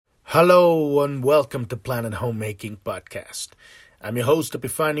Hello and welcome to Planet Homemaking Podcast. I'm your host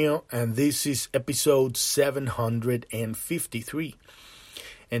Epifanio and this is episode 753.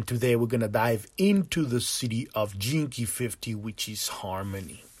 And today we're going to dive into the city of Jinky 50, which is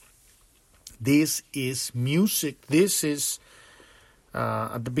harmony. This is music. This is,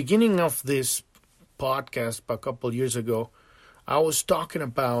 at the beginning of this podcast a couple years ago, I was talking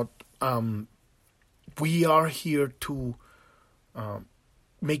about we are here to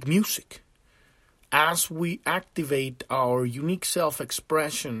make music. As we activate our unique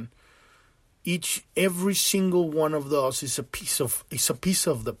self-expression, every single one of those is a piece of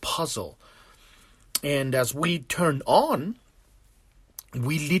the puzzle. And as we turn on,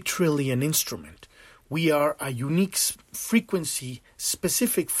 we literally an instrument. We are a unique frequency,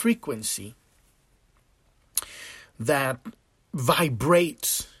 specific frequency that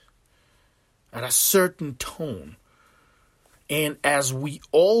vibrates at a certain tone. And as we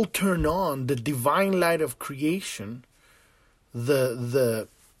all turn on the divine light of creation, the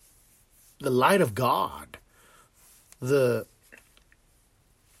light of God, the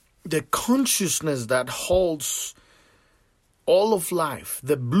consciousness that holds all of life,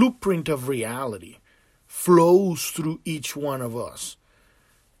 the blueprint of reality, flows through each one of us.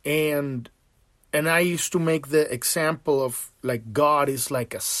 And I used to make the example of like God is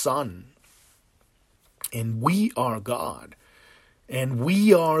like a sun, and we are God. And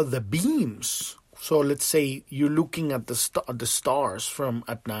we are the beams. So let's say you're looking at the stars from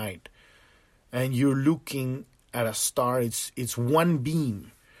at night, and you're looking at a star. It's one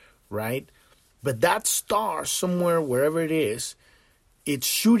beam, right? But that star, somewhere wherever it is, it's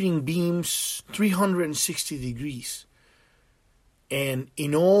shooting beams 360 degrees. And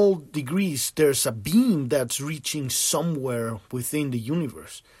in all degrees, there's a beam that's reaching somewhere within the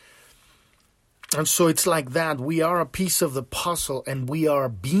universe. And so it's like that. We are a piece of the puzzle, and we are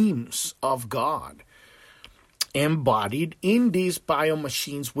beams of God embodied in these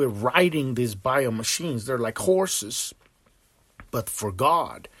biomachines. We're riding these biomachines. They're like horses, but for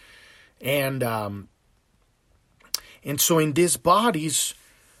God. And so in these bodies,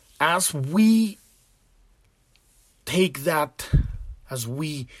 as we take that, as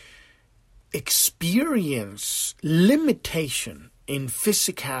we experience limitation in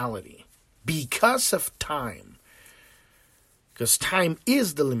physicality, because of time, because time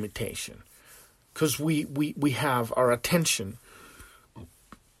is the limitation, because we have our attention,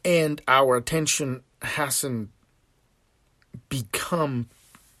 and our attention hasn't become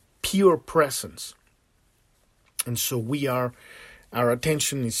pure presence, and so our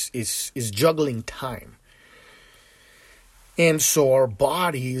attention is juggling time, and so our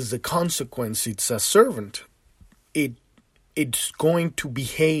body is the consequence. It's a servant. It's going to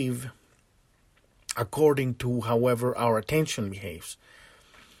behave according to however our attention behaves.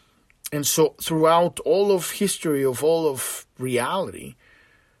 And so throughout all of history, of all of reality,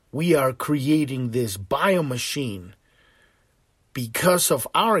 we are creating this biomachine because of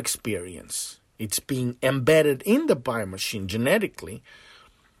our experience. It's being embedded in the biomachine genetically,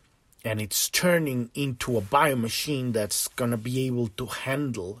 and it's turning into a biomachine that's going to be able to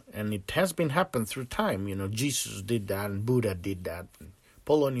handle, and it has been happening through time. You know, Jesus did that, and Buddha did that, and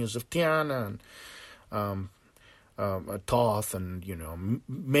Polonius of Tiana, and Thoth, and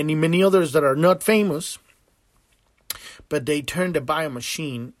many others that are not famous, but they turned a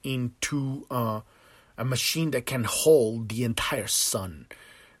biomachine into a machine that can hold the entire sun,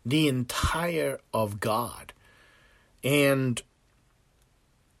 the entire of God, and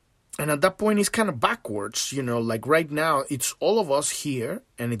at that point it's kind of backwards, like right now it's all of us here,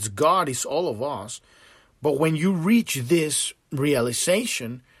 and it's God is all of us, but when you reach this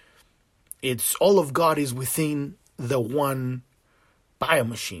realization, it's all of God is within the one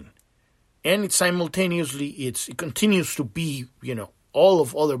biomachine. And it simultaneously, it continues to be, all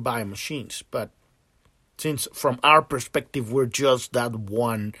of other biomachines. But since from our perspective, we're just that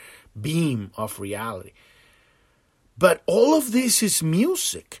one beam of reality. But all of this is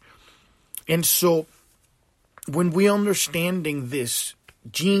music. And so when we understanding this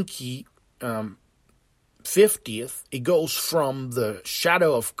Jinky 50th, it goes from the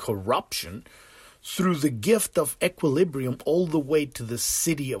shadow of corruption through the gift of equilibrium all the way to the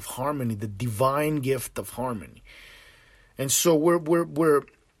city of harmony, the divine gift of harmony. And so we're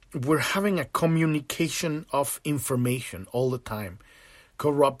having a communication of information all the time.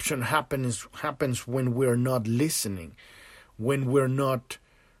 Corruption happens when we're not listening, when we're not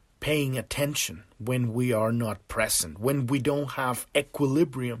paying attention, when we are not present, when we don't have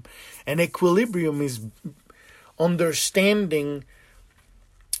equilibrium. And equilibrium is understanding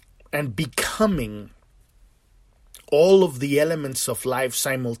and becoming all of the elements of life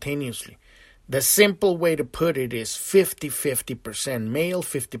simultaneously. The simple way to put it is 50% male,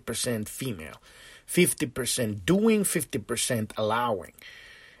 50% female. 50% doing, 50% allowing.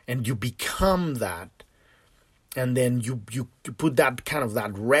 And you become that. And then you put that kind of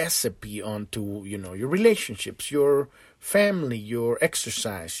that recipe onto, your relationships, your family, your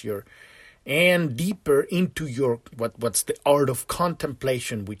exercise, and deeper into your what's the art of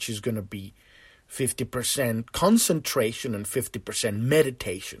contemplation, which is going to be 50% concentration and 50%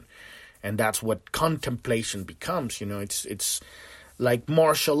 meditation. And that's what contemplation becomes. It's like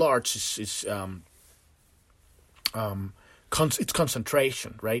martial arts. It's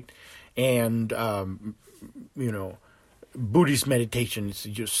concentration, right? And Buddhist meditation is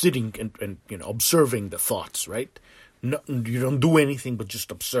you're sitting and observing the thoughts, right? No, you don't do anything but just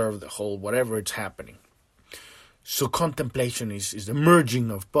observe the whole whatever it's happening. So contemplation is the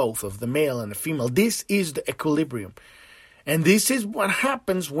merging of both, of the male and the female. This is the equilibrium. And this is what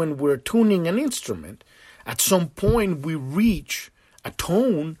happens when we're tuning an instrument. At some point we reach a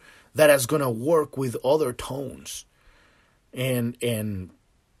tone that is going to work with other tones. And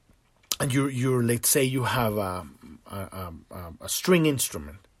you're let's say you have a string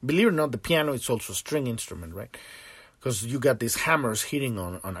instrument. Believe it or not, the piano is also a string instrument, right? Because you got these hammers hitting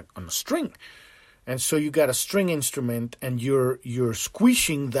on a string, and so you got a string instrument, and you're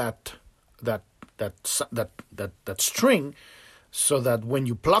squishing that string, so that when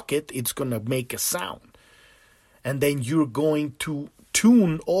you pluck it, it's gonna make a sound, and then you're going to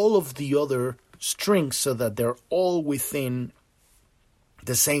tune all of the other strings so that they're all within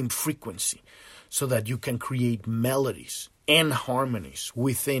the same frequency, so that you can create melodies and harmonies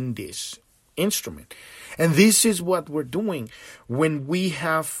within this instrument. And this is what we're doing when we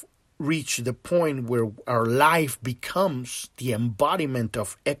have reached the point where our life becomes the embodiment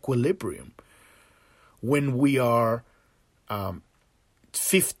of equilibrium, when we are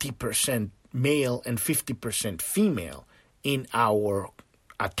 50% male and 50% female in our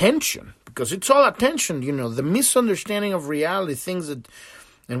attention, because it's all attention, the misunderstanding of reality, things that,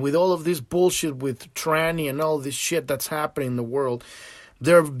 and with all of this bullshit with tranny and all this shit that's happening in the world,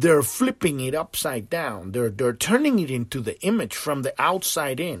 they're flipping it upside down. They're turning it into the image from the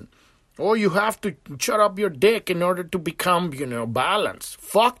outside in. Or you have to shut up your dick in order to become, balanced.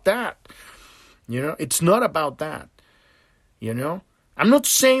 Fuck that. It's not about that. I'm not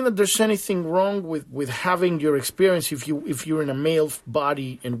saying that there's anything wrong with having your experience if you're in a male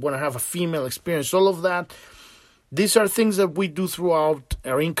body and want to have a female experience. All of that, these are things that we do throughout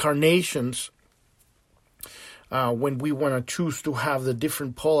our incarnations when we want to choose to have the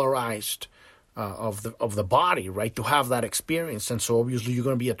different polarized of the body, right? To have that experience. And so obviously you're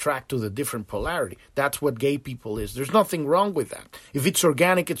going to be attracted to the different polarity. That's what gay people is. There's nothing wrong with that. If it's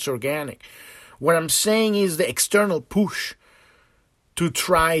organic, it's organic. What I'm saying is the external push to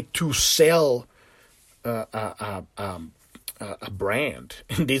try to sell a brand.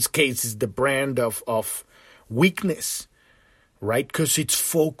 In this case, it's the brand of weakness, right? Because it's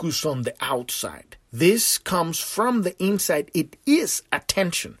focused on the outside. This comes from the inside. It is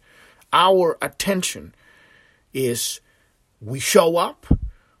attention. Our attention is we show up,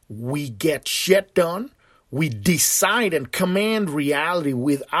 we get shit done, we decide and command reality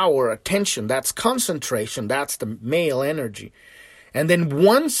with our attention. That's concentration. That's the male energy. And then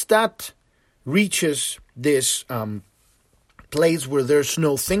once that reaches this place where there's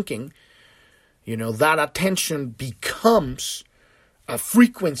no thinking, that attention becomes a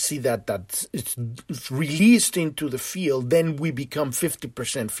frequency that it's released into the field. Then we become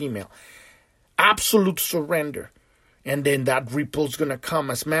 50% female. Absolute surrender. And then that ripple's going to come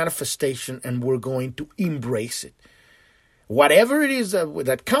as manifestation, and we're going to embrace it. Whatever it is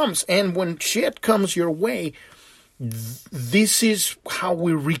that comes, and when shit comes your way, this is how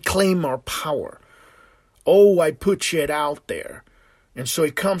we reclaim our power. Oh, I put shit out there. And so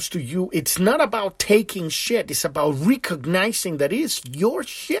it comes to you. It's not about taking shit. It's about recognizing that it's your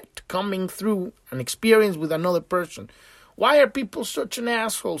shit coming through an experience with another person. Why are people such an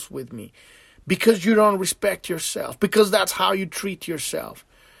assholes with me? Because you don't respect yourself. Because that's how you treat yourself.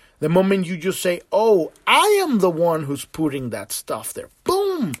 The moment you just say, oh, I am the one who's putting that stuff there.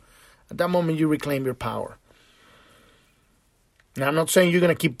 Boom! At that moment you reclaim your power. Now, I'm not saying you're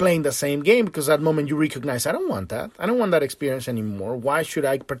going to keep playing the same game, because at that moment you recognize, I don't want that. I don't want that experience anymore. Why should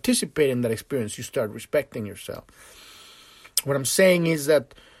I participate in that experience? You start respecting yourself. What I'm saying is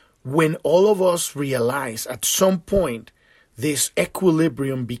that when all of us realize at some point this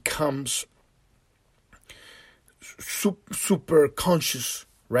equilibrium becomes super conscious,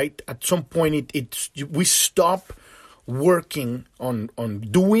 right? At some point we stop working on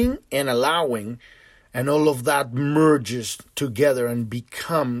doing and allowing, and all of that merges together and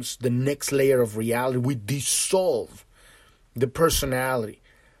becomes the next layer of reality. We dissolve the personality.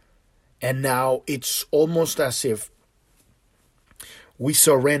 And now it's almost as if we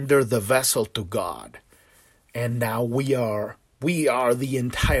surrender the vessel to God. And now we are the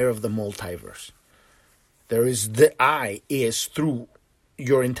entire of the multiverse. There is the I is through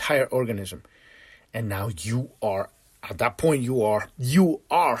your entire organism. And now you are, at that point you are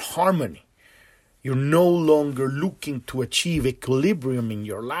harmony. You're no longer looking to achieve equilibrium in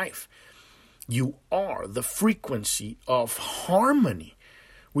your life. You are the frequency of harmony,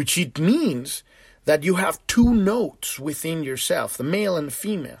 which it means that you have two notes within yourself, the male and the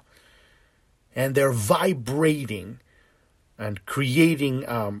female, and they're vibrating and creating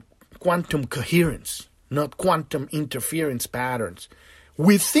quantum coherence, not quantum interference patterns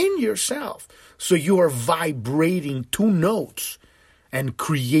within yourself. So you are vibrating two notes and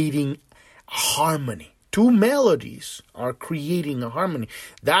creating harmony. Two melodies are creating a harmony.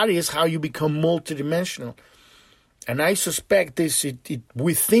 That is how you become multidimensional. And I suspect this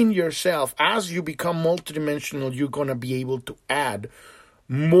within yourself, as you become multidimensional, you're going to be able to add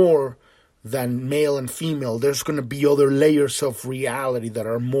more than male and female. There's going to be other layers of reality that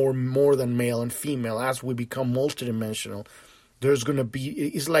are more than male and female. As we become multidimensional, there's going to be,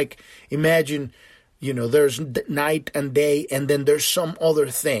 it's like, imagine, there's night and day, and then there's some other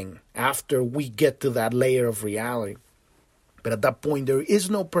thing after we get to that layer of reality. But at that point, there is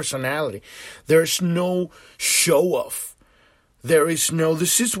no personality. There's no show-off.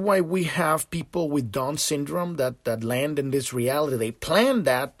 This is why we have people with Down syndrome that land in this reality. They plan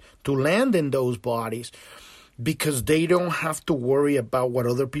that to land in those bodies because they don't have to worry about what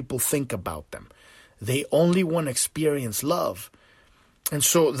other people think about them. They only want to experience love. And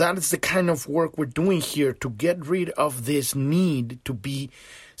so that is the kind of work we're doing here, to get rid of this need to be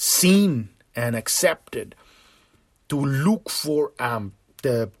seen and accepted, to look for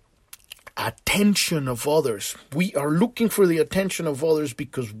the attention of others. We are looking for the attention of others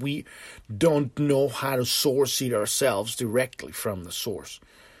because we don't know how to source it ourselves directly from the source.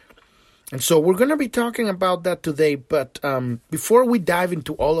 And so we're going to be talking about that today. But before we dive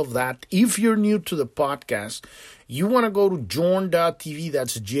into all of that, if you're new to the podcast, you want to go to journ.tv.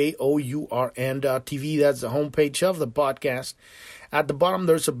 That's JOURN.tv. That's the homepage of the podcast. At the bottom,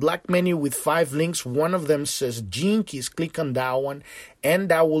 there's a black menu with 5 links. One of them says Gene Keys. Click on that one, and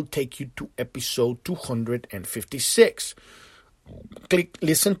that will take you to episode 256.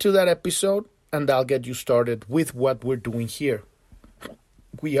 Listen to that episode, and that'll get you started with what we're doing here.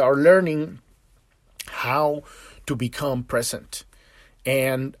 We are learning how to become present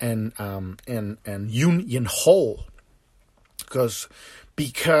and union whole, because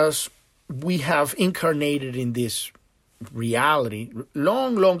we have incarnated in this reality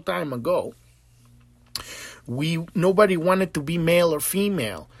long time ago. Nobody wanted to be male or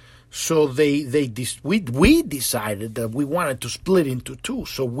female, so we decided that we wanted to split into two.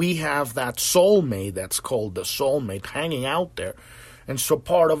 So we have that soulmate that's called the soulmate hanging out there. And so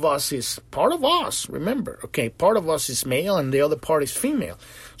part of us, remember, okay, part of us is male and the other part is female.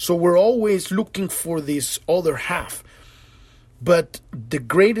 So we're always looking for this other half. But the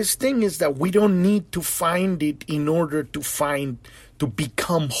greatest thing is that we don't need to find it in order to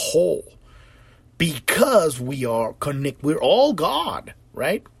become whole. Because we are connected, we're all God,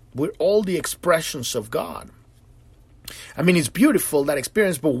 right? We're all the expressions of God. I mean, it's beautiful, that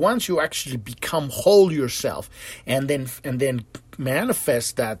experience, but once you actually become whole yourself and then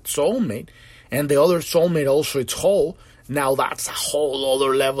manifest that soulmate, and the other soulmate also it's whole, now that's a whole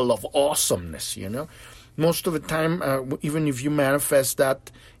other level of awesomeness, Most of the time, even if you manifest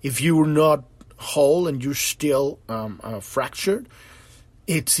that, if you're not whole and you're still fractured,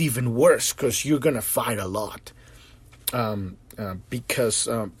 it's even worse because you're going to fight a lot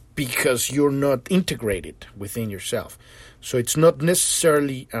because you're not integrated within yourself. So it's not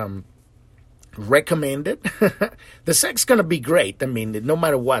necessarily recommended. The sex is going to be great. I mean, no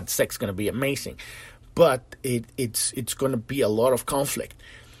matter what, sex is going to be amazing. But it's going to be a lot of conflict.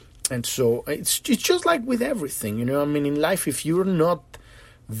 And so it's just like with everything, I mean, in life, if you're not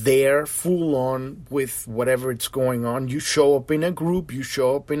there full on with whatever it's going on, you show up in a group, you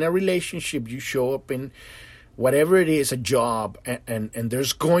show up in a relationship, you show up in whatever it is, a job, and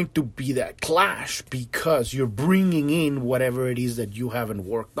there's going to be that clash because you're bringing in whatever it is that you haven't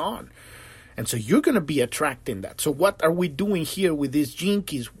worked on. And so you're going to be attracting that. So what are we doing here with this Gene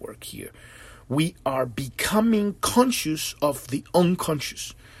Keys work here? We are becoming conscious of the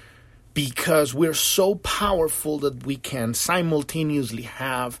unconscious, because we're so powerful that we can simultaneously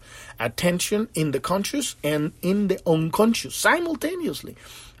have attention in the conscious and in the unconscious simultaneously.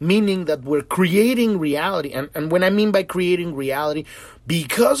 meaning that we're creating reality. And when I mean by creating reality,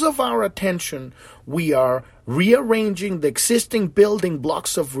 because of our attention, we are rearranging the existing building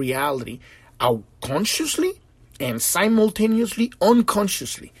blocks of reality consciously and simultaneously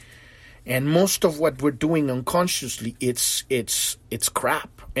unconsciously. And most of what we're doing unconsciously, it's crap.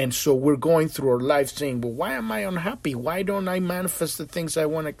 And so we're going through our life saying, well, why am I unhappy? Why don't I manifest the things I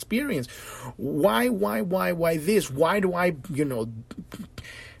want to experience? Why this? Why do I,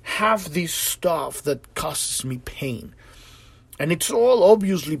 have this stuff that causes me pain? And it's all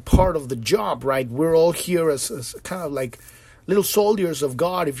obviously part of the job, right? We're all here as kind of like little soldiers of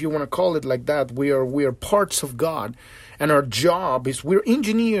God, if you want to call it like that. We are parts of God. And our job is, we're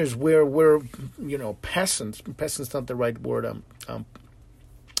engineers, we're peasants. Peasants not the right word.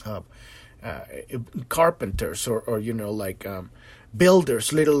 Carpenters or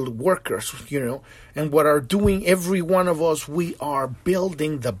builders, little workers, and what are doing every one of us, we are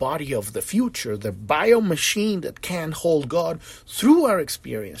building the body of the future, the bio-machine that can hold God through our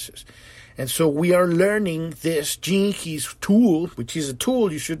experiences. And so we are learning this Gene Keys tool, which is a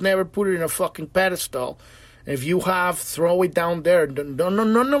tool. You should never put it in a fucking pedestal. If you have, throw it down there.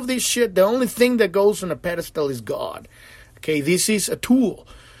 None of this shit. The only thing that goes on a pedestal is God. Okay, this is a tool.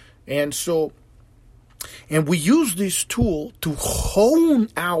 And we use this tool to hone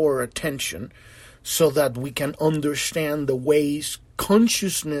our attention so that we can understand the ways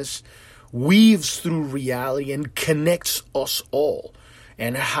consciousness weaves through reality and connects us all,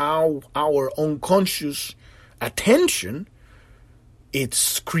 and how our unconscious attention,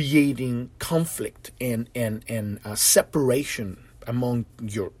 it's creating conflict and separation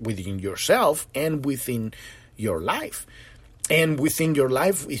within yourself and within your life. And within your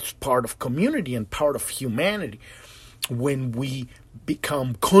life, it's part of community and part of humanity. When we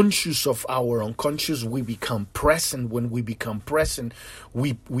become conscious of our unconscious, we become present. When we become present,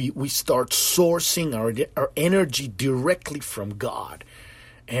 we start sourcing our energy directly from God.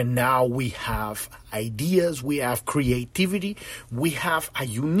 And now we have ideas, we have creativity, we have a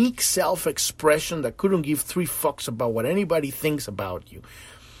unique self-expression that couldn't give three fucks about what anybody thinks about you.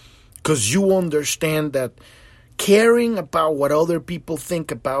 Because you understand that caring about what other people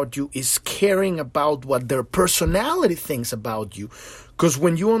think about you is caring about what their personality thinks about you. Because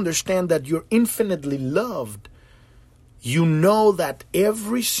when you understand that you're infinitely loved, you know that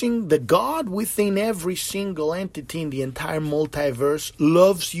the God within every single entity in the entire multiverse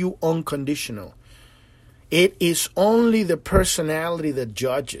loves you unconditional. It is only the personality that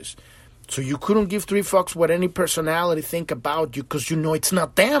judges. So you couldn't give three fucks what any personality think about you, because you know it's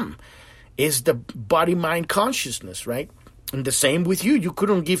not them. It's the body-mind consciousness, right? And the same with you. You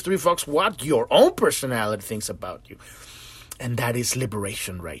couldn't give three fucks what your own personality thinks about you. And that is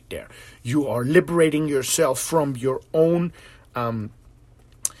liberation right there. You are liberating yourself from your own...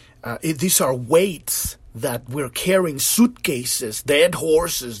 these are weights that we're carrying, suitcases, dead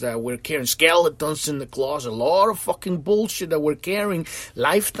horses that we're carrying, skeletons in the closet, a lot of fucking bullshit that we're carrying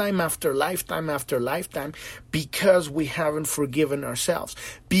lifetime after lifetime after lifetime, because we haven't forgiven ourselves,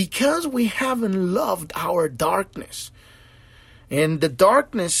 because we haven't loved our darkness. And the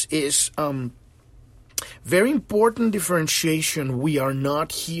darkness is very important differentiation. We are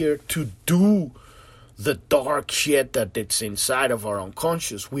not here to do the dark shit that it's inside of our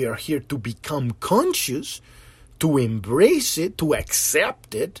unconscious. We are here to become conscious, to embrace it, to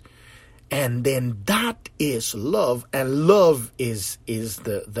accept it, and then that is love. And love is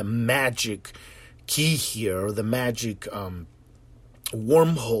the magic key here, or the magic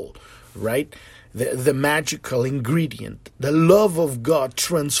wormhole, right? The magical ingredient. The love of God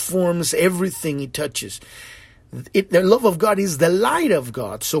transforms everything it touches. The love of God is the light of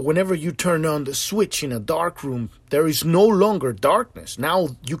God. So whenever you turn on the switch in a dark room, there is no longer darkness. Now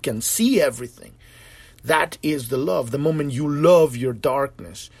you can see everything. That is the love. The moment you love your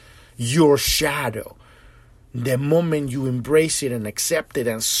darkness, your shadow, the moment you embrace it and accept it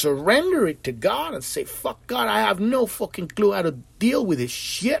and surrender it to God and say, fuck God, I have no fucking clue how to deal with this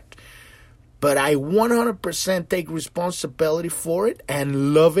shit, but I 100% take responsibility for it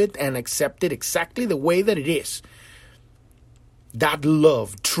and love it and accept it exactly the way that it is. That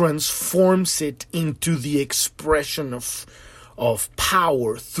love transforms it into the expression of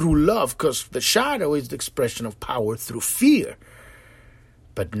power through love, because the shadow is the expression of power through fear.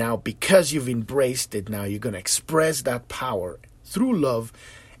 But now, because you've embraced it, now you're going to express that power through love.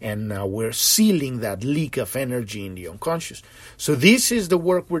 And now we're sealing that leak of energy in the unconscious. So this is the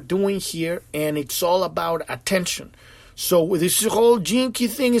work we're doing here, and it's all about attention. So this whole Gene Key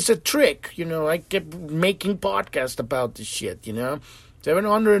thing is a trick. I kept making podcasts about this shit,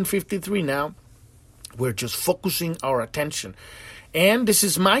 753 now. We're just focusing our attention. And this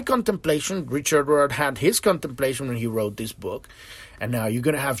is my contemplation. Richard Rudd had his contemplation when he wrote this book. And now you're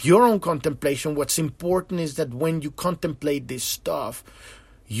going to have your own contemplation. What's important is that when you contemplate this stuff,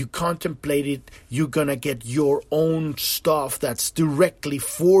 you contemplate it, you're going to get your own stuff that's directly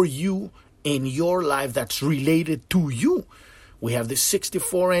for you in your life, that's related to you. We have the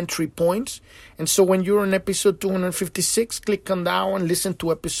 64 entry points. And so when you're on episode 256, click on that one, listen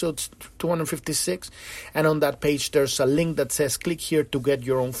to episode 256. And on that page, there's a link that says click here to get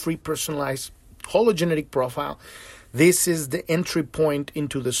your own free personalized hologenetic profile. This is the entry point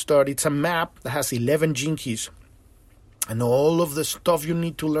into the start. It's a map that has 11 gene keys. And all of the stuff you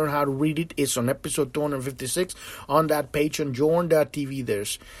need to learn how to read it is on episode 256. On that page on journ.tv,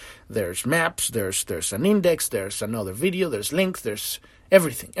 there's maps, there's an index, there's another video, there's links, there's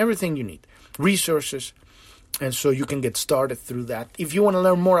everything you need. Resources. And so you can get started through that. If you want to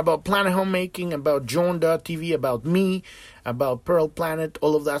learn more about Planet Homemaking, about journ.tv, about me, about Pearl Planet,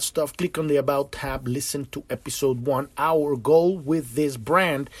 all of that stuff, click on the About tab, listen to episode 1. Our goal with this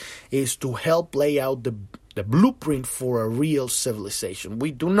brand is to help lay out the blueprint for a real civilization.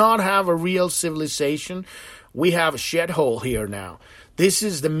 We do not have a real civilization. We have a shithole here now. This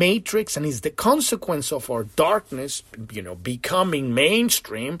is the matrix and is the consequence of our darkness, becoming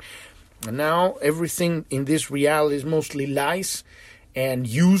mainstream. And now everything in this reality is mostly lies and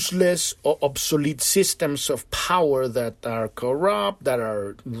useless, obsolete systems of power that are corrupt, that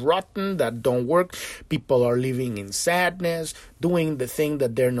are rotten, that don't work. People are living in sadness, doing the thing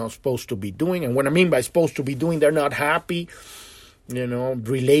that they're not supposed to be doing. And what I mean by supposed to be doing, they're not happy.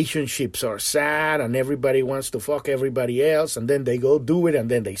 Relationships are sad and everybody wants to fuck everybody else, and then they go do it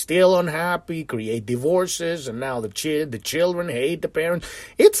and then they still unhappy, create divorces, and now the children hate the parents.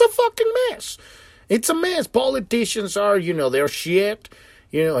 It's a fucking mess. It's a mess. Politicians are, they're shit.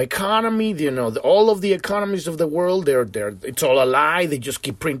 Economy, all of the economies of the world, it's all a lie. They just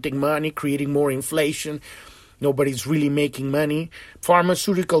keep printing money, creating more inflation. Nobody's really making money.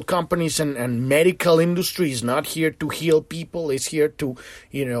 Pharmaceutical companies and medical industry is not here to heal people. It's here to,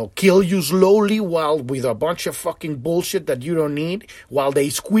 kill you slowly with a bunch of fucking bullshit that you don't need, while they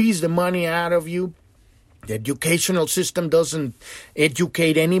squeeze the money out of you. The educational system doesn't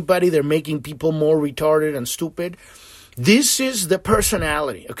educate anybody. They're making people more retarded and stupid. This is the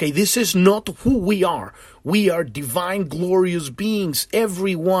personality, okay? This is not who we are. We are divine, glorious beings,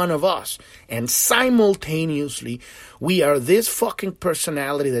 every one of us. And simultaneously, we are this fucking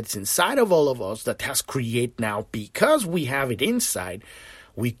personality that's inside of all of us that has created now, because we have it inside,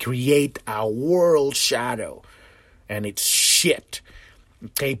 we create a world shadow. And it's shit.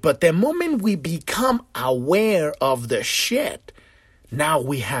 Okay, but the moment we become aware of the shit, now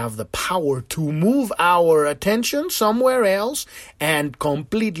we have the power to move our attention somewhere else and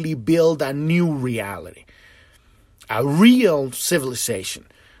completely build a new reality. A real civilization.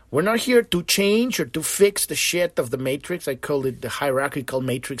 We're not here to change or to fix the shit of the matrix. I call it the hierarchical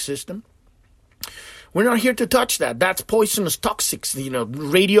matrix system. We're not here to touch that. That's poisonous, toxic,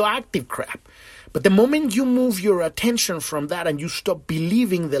 radioactive crap. But the moment you move your attention from that and you stop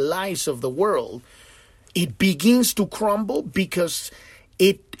believing the lies of the world, it begins to crumble because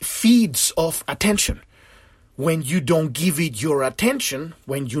it feeds off attention. When you don't give it your attention,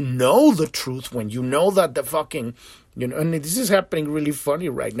 when you know the truth, when you know that the fucking, and this is happening really funny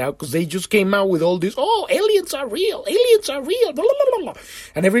right now because they just came out with all this, aliens are real, blah, blah, blah, blah.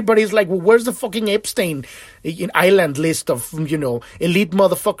 And everybody's like, well, where's the fucking Epstein Island list of, elite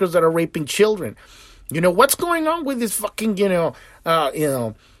motherfuckers that are raping children? What's going on with this fucking,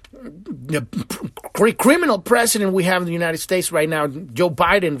 the criminal president we have in the United States right now, Joe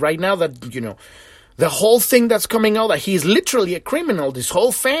Biden, right now, that, the whole thing that's coming out that he's literally a criminal, this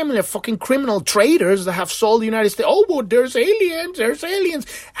whole family of fucking criminal traders that have sold the United States. Oh, well, there's aliens.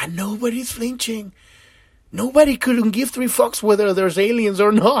 And nobody's flinching. Nobody couldn't give 3 fucks whether there's aliens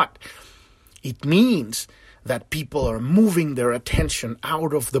or not. It means that people are moving their attention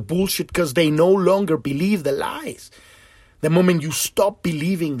out of the bullshit because they no longer believe the lies. The moment you stop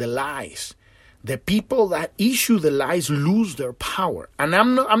believing the lies, the people that issue the lies lose their power. And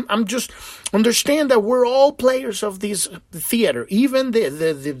I'm just understand that we're all players of this theater, even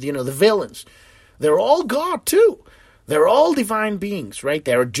the villains. They're all God too. They're all divine beings, right?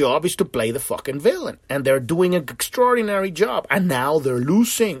 Their job is to play the fucking villain, and they're doing an extraordinary job. And now they're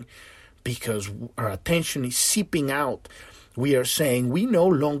losing because our attention is seeping out. We are saying we no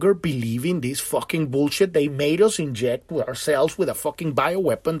longer believe in this fucking bullshit. They made us inject ourselves with a fucking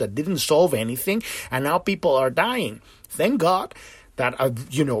bioweapon that didn't solve anything, and now people are dying. Thank God that,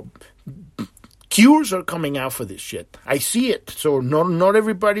 cures are coming out for this shit. I see it. So not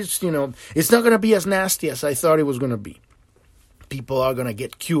everybody's, it's not going to be as nasty as I thought it was going to be. people are going to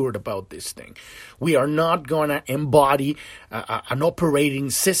get cured about this thing. We are not going to embody an operating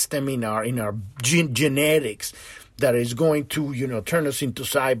system in our genetics that is going to, turn us into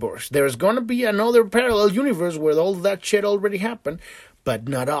cyborgs. There's going to be another parallel universe where all that shit already happened, but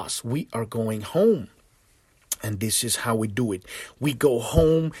not us. We are going home. And this is how we do it. We go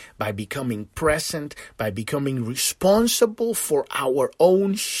home by becoming present, by becoming responsible for our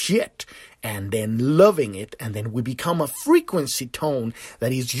own shit, and then loving it. And then we become a frequency tone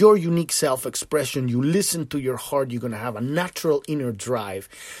that is your unique self-expression. You listen to your heart. You're going to have a natural inner drive.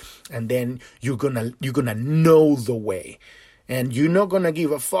 And then you're gonna know the way. And you're not going to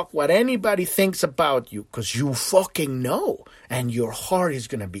give a fuck what anybody thinks about you, because you fucking know. And your heart is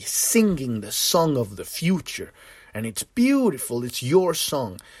going to be singing the song of the future. And it's beautiful. It's your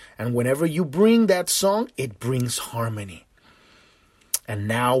song. And whenever you bring that song, it brings harmony. And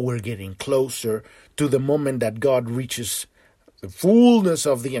now we're getting closer to the moment that God reaches the fullness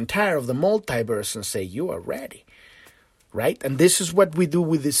of the entire of the multiverse and say, you are ready. Right? And this is what we do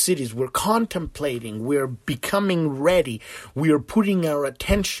with the cities. We're contemplating. We're becoming ready. We are putting our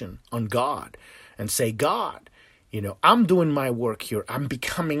attention on God and say, God, I'm doing my work here. I'm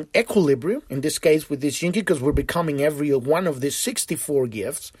becoming equilibrium, in this case with this Jinki, because we're becoming every one of these 64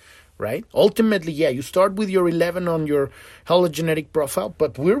 gifts, right? Ultimately, you start with your 11 on your hologenetic profile,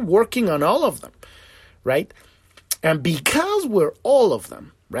 but we're working on all of them, right? And because we're all of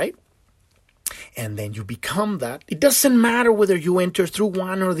them, right? And then you become that. It doesn't matter whether you enter through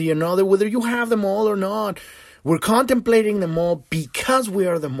one or the another, whether you have them all or not. We're contemplating them all because we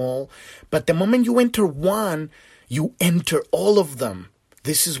are them all. But the moment you enter one, you enter all of them.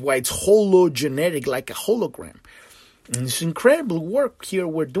 This is why it's hologenetic, like a hologram. And it's incredible work here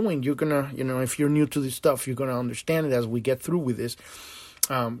we're doing. You're going to, if you're new to this stuff, you're going to understand it as we get through with this.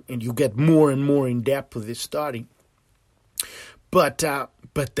 And you get more and more in depth with this study. But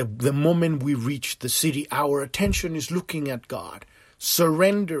the moment we reach the city, our attention is looking at God,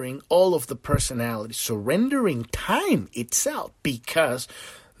 surrendering all of the personality, surrendering time itself, because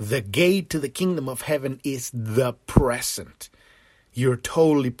the gate to the kingdom of heaven is the present. You're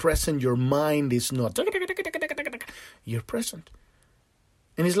totally present. Your mind is not. You're present.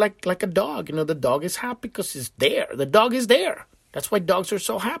 And it's like a dog. The dog is happy because it's there. The dog is there. That's why dogs are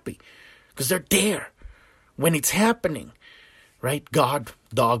so happy, because they're there when it's happening. Right? God,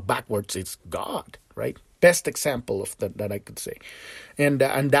 dog, backwards, it's God, right? Best example of that I could say. And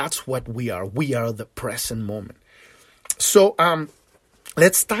that's what we are. We are the present moment. So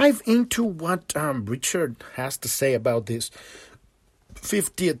let's dive into what Richard has to say about this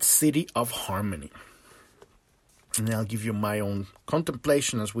 50th City of Harmony. And I'll give you my own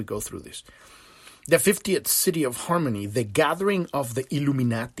contemplation as we go through this. The 50th City of Harmony, the gathering of the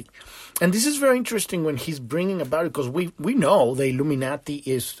Illuminati. And this is very interesting when he's bringing about it, because we know the Illuminati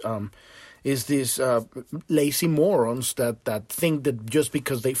is these lazy morons that think that just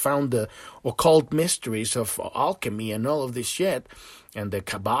because they found the occult mysteries of alchemy and all of this shit and the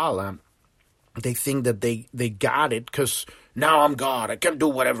Kabbalah, they think that they got it because now I'm God, I can do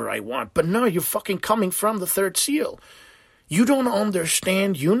whatever I want. But no, you're fucking coming from the third seal. You don't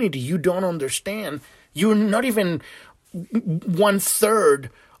understand unity. You don't understand. You're not even 1/3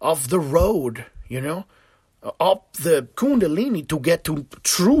 of the road, up the Kundalini to get to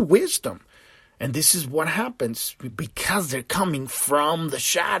true wisdom. And this is what happens because they're coming from the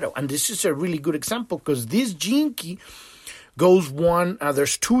shadow. And this is a really good example, because this Jinki goes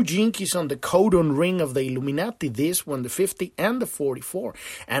there's two Jinkis on the codon ring of the Illuminati, this one, the 50 and the 44.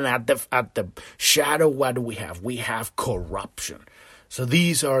 And at the shadow, what do we have? We have corruption. So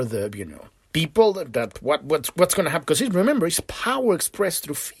these are the, people that what's going to happen? Because remember, it's power expressed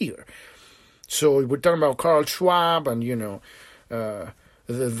through fear. So we're talking about Carl Schwab and,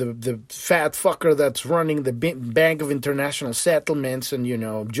 the fat fucker that's running the Bank of International Settlements, and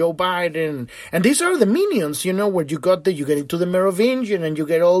Joe Biden, and these are the minions, where you get into the Merovingian, and you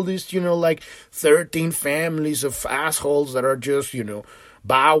get all these like 13 families of assholes that are just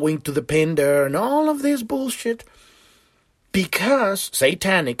bowing to the Pinder and all of this bullshit, because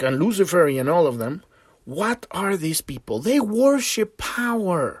satanic and Luciferian, all of them. What are these people? They worship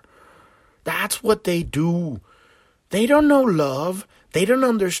power. That's what they do. They don't know love. They don't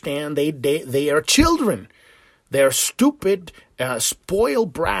understand. They are children. They're stupid,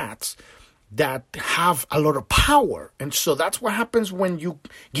 spoiled brats that have a lot of power. And so that's what happens when you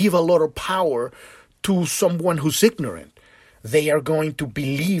give a lot of power to someone who's ignorant. They are going to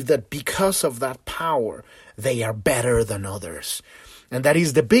believe that because of that power, they are better than others. And that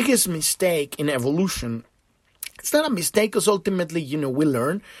is the biggest mistake in evolution It's not a mistake because ultimately, we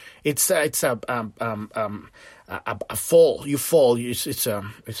learn. It's a fall. You fall.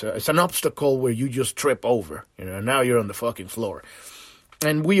 It's an obstacle where you just trip over. Now you're on the fucking floor.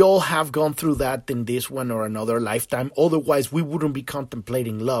 And we all have gone through that in this one or another lifetime. Otherwise, we wouldn't be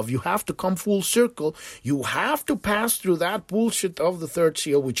contemplating love. You have to come full circle. You have to pass through that bullshit of the third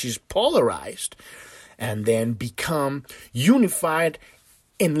seal, which is polarized, and then become unified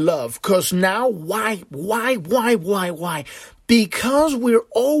in love. Because now, why? Because we're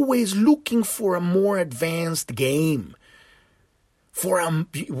always looking for a more advanced game.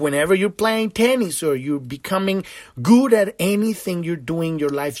 Whenever you're playing tennis or you're becoming good at anything you're doing in your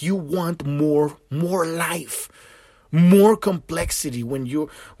life, you want more life, more complexity. When you're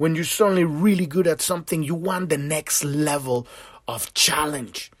suddenly really good at something, you want the next level of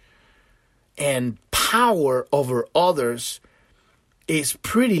challenge. And power over others is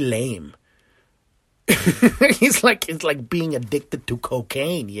pretty lame. It's like being addicted to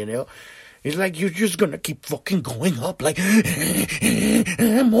cocaine, It's like you're just gonna keep fucking going up, like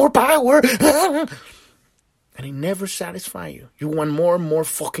more power, and it never satisfies you. You want more and more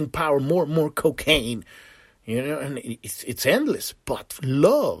fucking power, more cocaine, and it's endless. But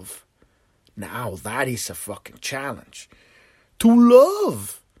love, now that is a fucking challenge. To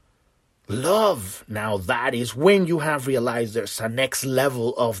love, now that is when you have realized there's a next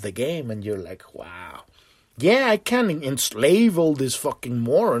level of the game, and you're like, wow. Yeah, I can enslave all these fucking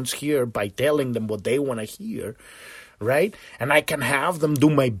morons here by telling them what they want to hear, right? And I can have them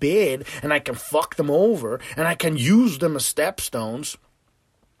do my bid, and I can fuck them over, and I can use them as stepstones.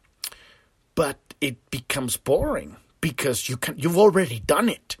 But it becomes boring because you've already done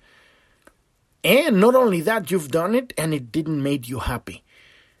it. And not only that, you've done it, and it didn't make you happy.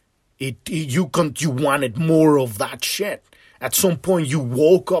 You wanted more of that shit. At some point, you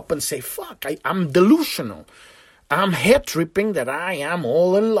woke up and say, fuck, I'm delusional. I'm head-tripping that I am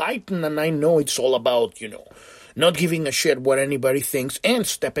all enlightened, and I know it's all about, not giving a shit what anybody thinks and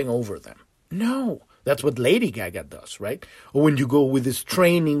stepping over them. No, that's what Lady Gaga does, right? Or when you go with this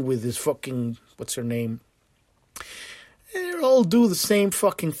training with this fucking, what's her name? They all do the same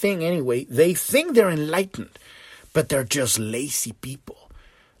fucking thing anyway. They think they're enlightened, but they're just lazy people.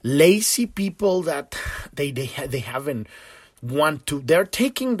 Lazy people that they haven't... they're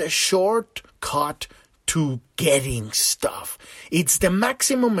taking the shortcut to getting stuff. It's the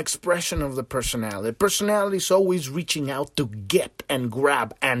maximum expression of the personality. The personality is always reaching out to get and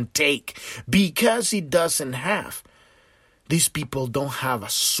grab and take because it doesn't have. These people don't have a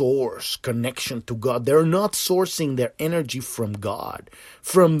source connection to God. They're not sourcing their energy from God,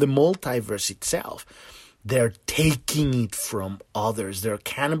 from the multiverse itself. They're taking it from others. They're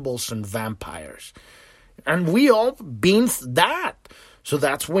cannibals and vampires. And we all been that. So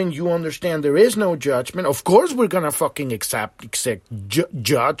that's when you understand there is no judgment. Of course we're going to fucking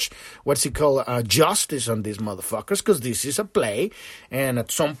judge, justice on these motherfuckers, because this is a play. And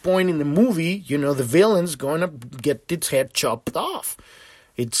at some point in the movie, the villain's going to get its head chopped off.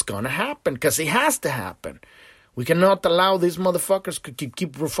 It's going to happen, because it has to happen. We cannot allow these motherfuckers to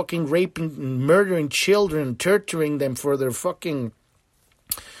keep fucking raping, murdering children, torturing them for their fucking...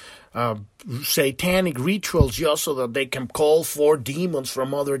 satanic rituals just so that they can call for demons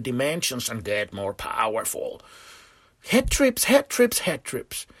from other dimensions and get more powerful. Head trips.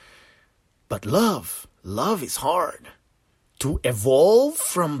 But love is hard. To evolve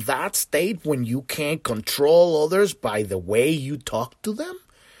from that state when you can't control others by the way you talk to them,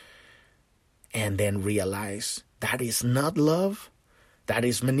 and then realize that is not love, that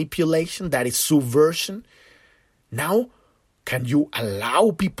is manipulation, that is subversion. Now, can you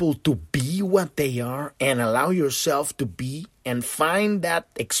allow people to be what they are and allow yourself to be and find that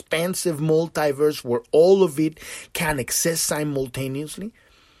expansive multiverse where all of it can exist simultaneously?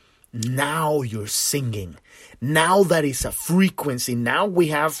 Now you're singing. Now that is a frequency. Now we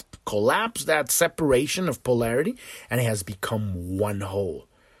have collapsed that separation of polarity and it has become one whole.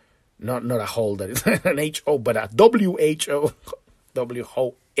 Not a whole that is an H-O, but a W-H-O,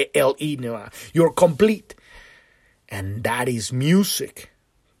 W-O-L-E. You're complete. And that is music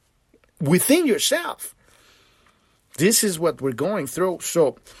within yourself. This is what we're going through.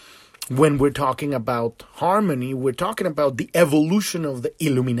 So when we're talking about harmony, we're talking about the evolution of the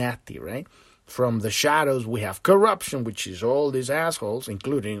Illuminati, right? From the shadows, we have corruption, which is all these assholes,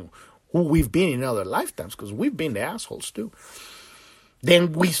 including who we've been in other lifetimes, because we've been the assholes too.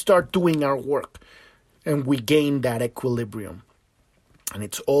 Then we start doing our work, and we gain that equilibrium. And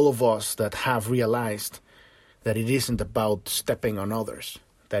it's all of us that have realized that it isn't about stepping on others,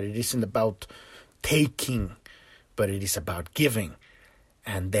 that it isn't about taking, but it is about giving.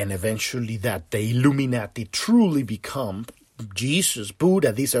 And then eventually that the Illuminati truly become Jesus,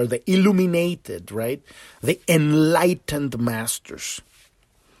 Buddha. These are the illuminated, right? The enlightened masters.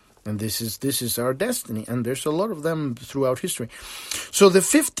 And this is our destiny. And there's a lot of them throughout history. So the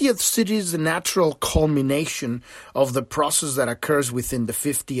 50th Siddhi is the natural culmination of the process that occurs within the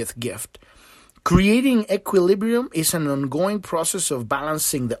 50th gift. Creating equilibrium is an ongoing process of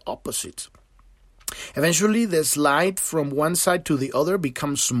balancing the opposites. Eventually, the slide from one side to the other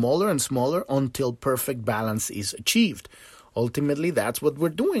becomes smaller and smaller until perfect balance is achieved. Ultimately, that's what we're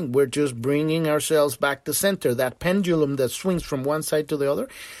doing. We're just bringing ourselves back to center. That pendulum that swings from one side to the other,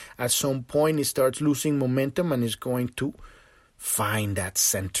 at some point it starts losing momentum and is going to find that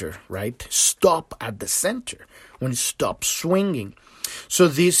center, right? Stop at the center when it stops swinging. So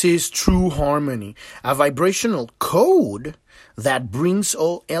this is true harmony, a vibrational code that brings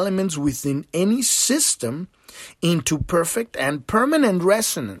all elements within any system into perfect and permanent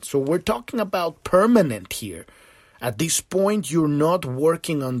resonance. So we're talking about permanent here. At this point, you're not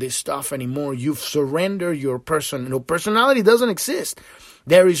working on this stuff anymore. You've surrendered your person. Personality doesn't exist.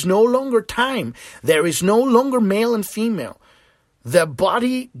 There is no longer time. There is no longer male and female. The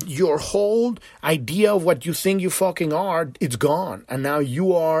body, your whole idea of what you think you fucking are, it's gone. And now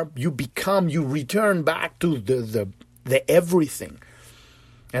you return back to the everything.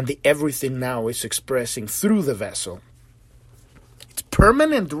 And the everything now is expressing through the vessel. It's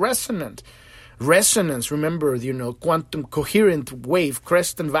permanent resonance. Resonance, remember, quantum coherent wave,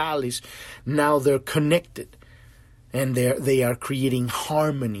 crest and valleys, now they're connected. And they are creating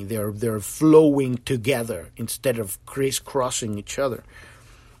harmony. They're flowing together instead of crisscrossing each other.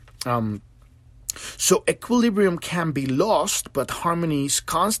 So equilibrium can be lost, but harmony is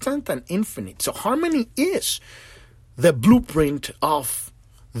constant and infinite. So harmony is the blueprint of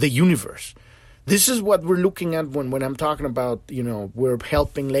the universe. This is what we're looking at when I'm talking about, we're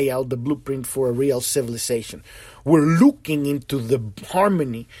helping lay out the blueprint for a real civilization. We're looking into the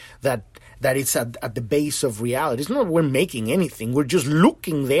harmony that is at the base of reality. It's not we're making anything. We're just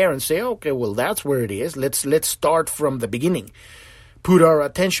looking there and say, okay, well, that's where it is. Let's start from the beginning. Put our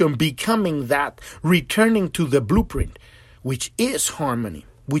attention becoming that, returning to the blueprint, which is harmony,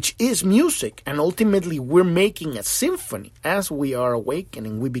 which is music. And ultimately, we're making a symphony. As we are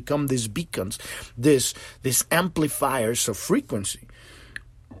awakening, we become these beacons, these amplifiers of frequency.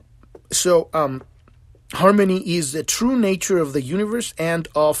 So, harmony is the true nature of the universe and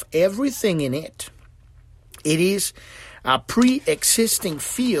of everything in it. It is a pre-existing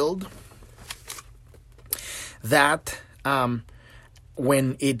field that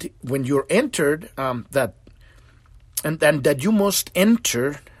when you're entered, that you must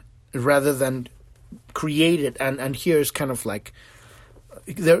enter rather than create it. And here is kind of like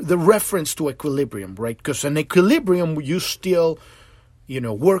the reference to equilibrium, right? Because in equilibrium, you still,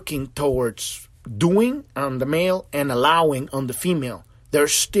 working towards doing on the male and allowing on the female.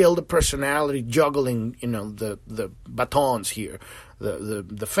 There's still the personality juggling, the batons here,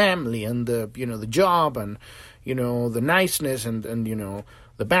 the family and the job and, the niceness and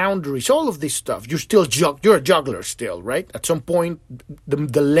the boundaries, all of this stuff. You're a juggler still, right? At some point,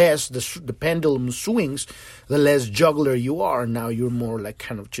 the less the pendulum swings, the less juggler you are. Now you're more like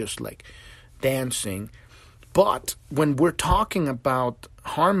kind of just like dancing. But when we're talking about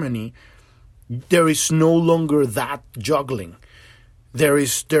harmony, there is no longer that juggling. There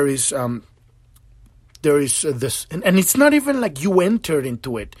is this, and it's not even like you entered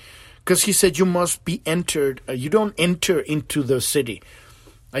into it, because he said you must be entered. You don't enter into the city.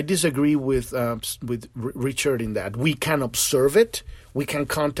 I disagree with Richard in that. We can observe it, we can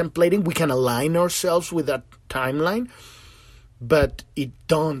contemplate it, we can align ourselves with that timeline, but it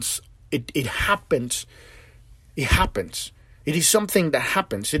happens. It happens. It is something that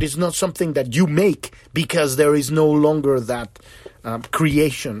happens. It is not something that you make because there is no longer that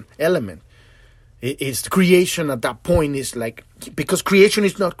creation element. It's creation at that point is like, because creation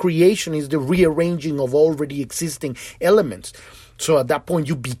is not creation, it's the rearranging of already existing elements. So at that point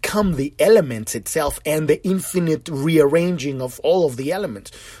you become the elements itself and the infinite rearranging of all of the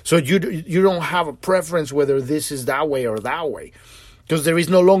elements. So you don't have a preference whether this is that way or that way, because there is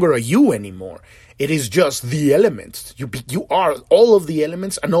no longer a you anymore. It is just the elements. You are all of the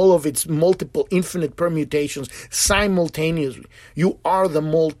elements and all of its multiple infinite permutations simultaneously. You are the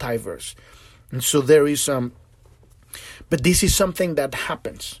multiverse. And so there is but this is something that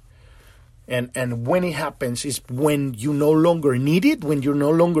happens. And when it happens is when you no longer need it, when you're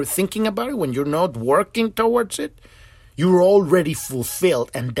no longer thinking about it, when you're not working towards it, you're already fulfilled.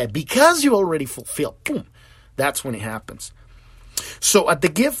 And that because you're already fulfilled, boom, that's when it happens. So at the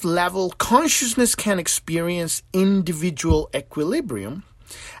gift level, consciousness can experience individual equilibrium,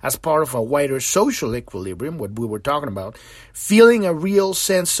 as part of a wider social equilibrium, what we were talking about, feeling a real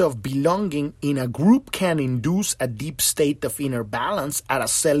sense of belonging in a group can induce a deep state of inner balance at a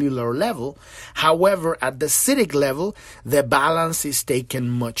cellular level. However, at the Siddhic level, the balance is taken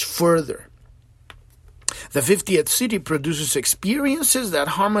much further. The 50th Siddhi produces experiences that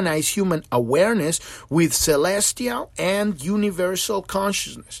harmonize human awareness with celestial and universal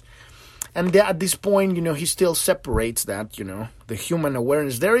consciousness. And at this point, he still separates that, the human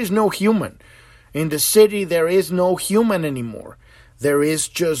awareness. There is no human. In the Siddhi, there is no human anymore. There is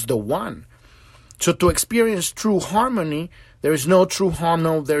just the one. So to experience true harmony, there is no true harm.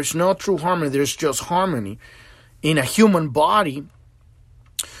 No, there's no true harmony. There's just harmony. In a human body,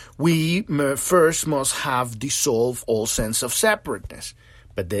 we first must have dissolved all sense of separateness.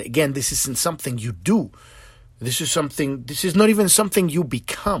 But again, this isn't something you do. This is not even something you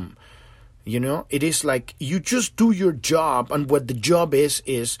become. It is like you just do your job, and what the job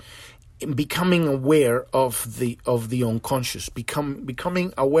is becoming aware of the unconscious,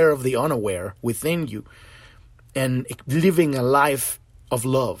 becoming aware of the unaware within you, and living a life of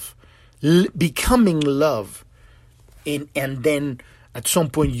love, becoming love, and then at some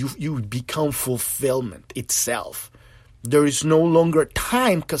point you become fulfillment itself. There is no longer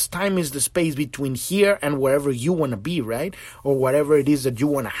time, because time is the space between here and wherever you want to be, right? Or whatever it is that you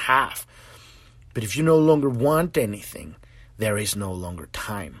want to have. But if you no longer want anything, there is no longer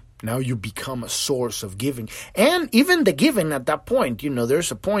time. Now you become a source of giving. And even the giving at that point,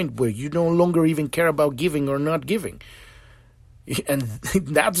 there's a point where you no longer even care about giving or not giving. And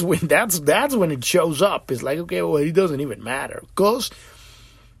that's when it shows up. It's like, okay, well, it doesn't even matter. Because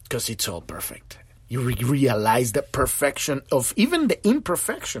it's all perfect. You realize the perfection of even the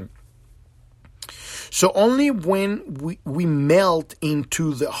imperfection. So only when we melt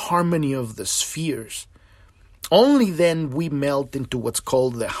into the harmony of the spheres, only then we melt into what's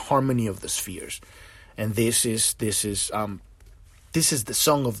called the harmony of the spheres. And this is the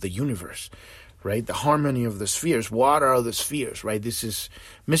song of the universe, right? The harmony of the spheres. What are the spheres, right? This is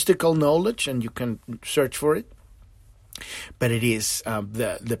mystical knowledge, and you can search for it. But it is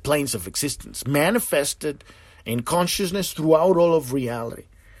the planes of existence manifested in consciousness throughout all of reality.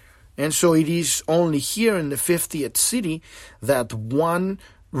 And so it is only here in the 50th Siddhi that one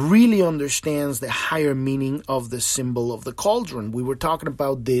really understands the higher meaning of the symbol of the cauldron. We were talking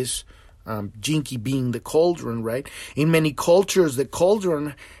about this, Jinki being the cauldron, right? In many cultures, the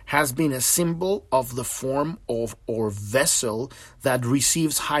cauldron has been a symbol of the form of or vessel that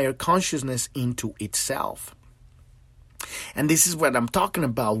receives higher consciousness into itself. And this is what I'm talking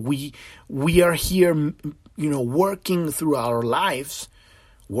about. We are here, working through our lives,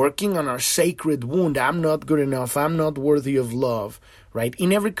 working on our sacred wound. I'm not good enough. I'm not worthy of love, right?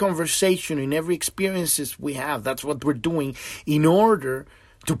 In every conversation, in every experiences we have, that's what we're doing in order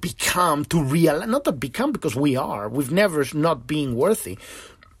to become, to realize, not to become because we are. We've never not being worthy,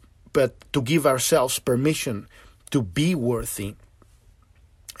 but to give ourselves permission to be worthy.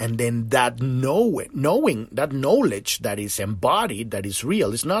 And then that knowing, that knowledge that is embodied, that is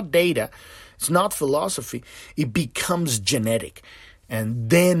real, it's not data, it's not philosophy, it becomes genetic. And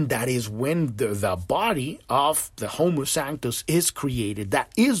then that is when the body of the Homo Sanctus is created.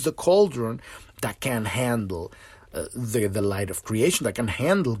 That is the cauldron that can handle the light of creation, that can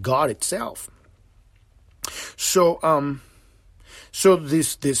handle God itself. So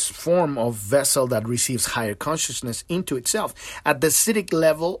this form of vessel that receives higher consciousness into itself. At the Siddhic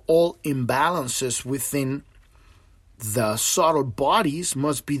level, all imbalances within the subtle bodies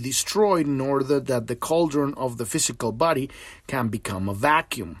must be destroyed in order that the cauldron of the physical body can become a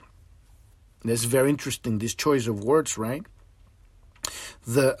vacuum. That's very interesting, this choice of words, right?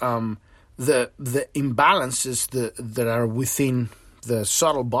 The imbalances that are within the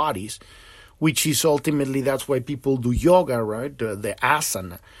subtle bodies, which is ultimately, that's why people do yoga, right? The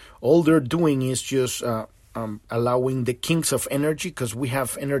asana. All they're doing is just allowing the kinks of energy, because we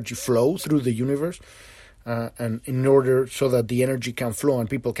have energy flow through the universe, and in order so that the energy can flow and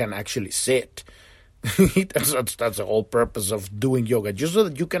people can actually sit. That's the whole purpose of doing yoga, just so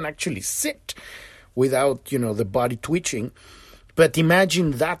that you can actually sit without, the body twitching. But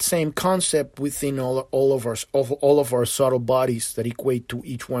imagine that same concept within all of our subtle bodies that equate to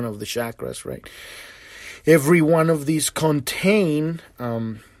each one of the chakras, right? Every one of these contain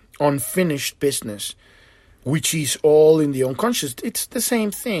unfinished business, which is all in the unconscious. It's the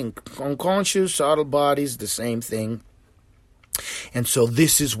same thing. Unconscious, subtle bodies, the same thing. And so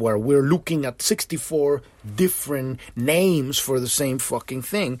this is where we're looking at 64 different names for the same fucking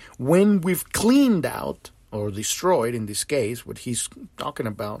thing. When we've cleaned out, or destroyed, in this case, what he's talking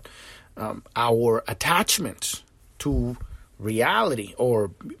about, our attachments to reality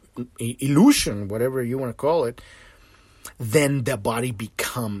or illusion, whatever you want to call it, then the body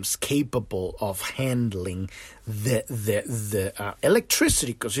becomes capable of handling the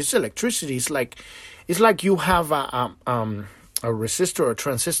electricity, because it's electricity. It's like you have a resistor or a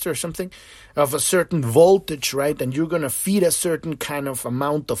transistor or something of a certain voltage, right? And you're going to feed a certain kind of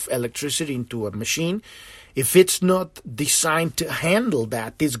amount of electricity into a machine. If it's not designed to handle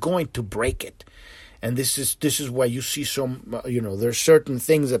that, it's going to break it. And this is why you see some, there's certain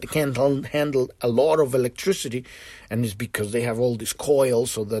things that can't handle a lot of electricity, and it's because they have all these coils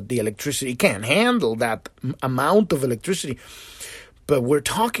so that the electricity can't handle that amount of electricity. But we're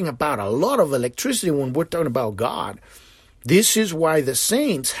talking about a lot of electricity when we're talking about God. This is why the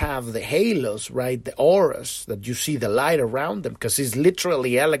saints have the halos, right? The auras, that you see the light around them, because it's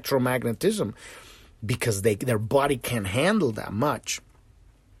literally electromagnetism, because their body can't handle that much.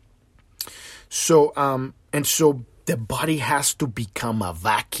 So the body has to become a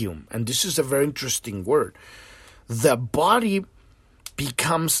vacuum. And this is a very interesting word. The body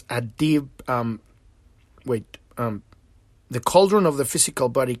becomes a deep, the cauldron of the physical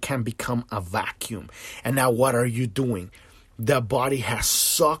body can become a vacuum. And now what are you doing? The body has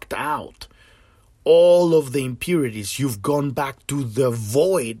sucked out all of the impurities. You've gone back to the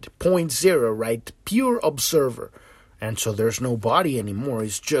void, 0, right? Pure observer. And so there's no body anymore.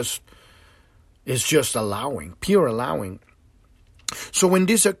 It's just allowing, pure allowing. So when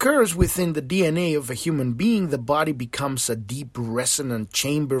this occurs within the DNA of a human being, the body becomes a deep resonant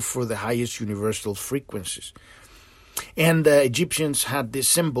chamber for the highest universal frequencies. And the Egyptians had this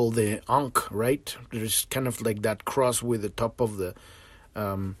symbol, the Ankh, right? There's kind of like that cross with the top of the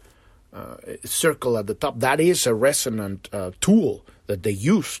circle at the top. That is a resonant tool that they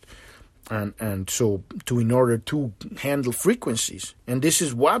used. And so in order to handle frequencies. And this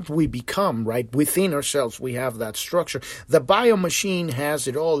is what we become, right? Within ourselves, we have that structure. The biomachine has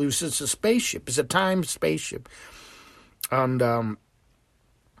it all. It's a spaceship. It's a time spaceship. And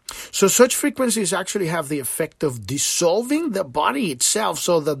so such frequencies actually have the effect of dissolving the body itself,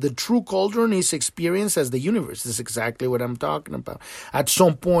 so that the true cauldron is experienced as the universe. This is exactly what I'm talking about. At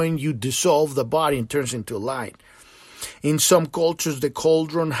some point, you dissolve the body and it turns into light. In some cultures, the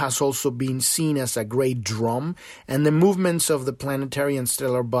cauldron has also been seen as a great drum, and the movements of the planetary and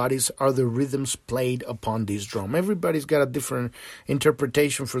stellar bodies are the rhythms played upon this drum. Everybody's got a different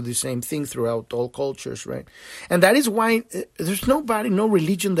interpretation for the same thing throughout all cultures, right? And that is why there's no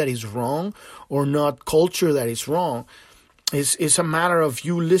religion that is wrong, or not culture that is wrong. It's a matter of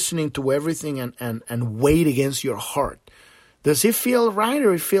you listening to everything and weigh it against your heart. Does it feel right,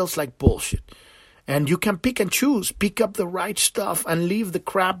 or it feels like bullshit? And you can pick and choose, pick up the right stuff and leave the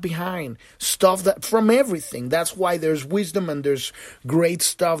crap behind. Stuff that from everything. That's why there's wisdom and there's great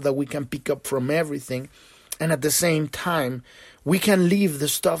stuff that we can pick up from everything. And at the same time, we can leave the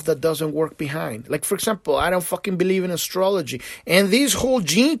stuff that doesn't work behind. Like, for example, I don't fucking believe in astrology. And this whole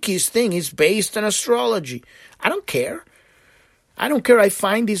Gene Keys thing is based on astrology. I don't care. I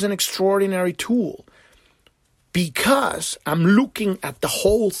find this an extraordinary tool. Because I'm looking at the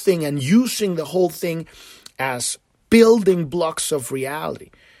whole thing and using the whole thing as building blocks of reality.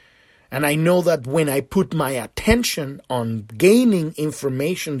 And I know that when I put my attention on gaining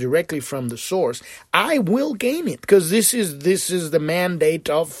information directly from the source, I will gain it. Because this is the mandate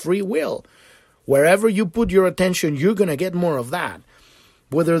of free will. Wherever you put your attention, you're going to get more of that.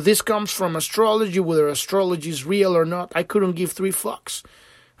 Whether this comes from astrology, whether astrology is real or not, I couldn't give 3 fucks.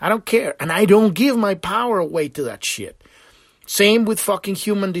 I don't care. And I don't give my power away to that shit. Same with fucking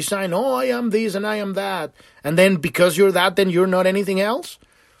human design. Oh, I am this and I am that. And then because you're that, then you're not anything else?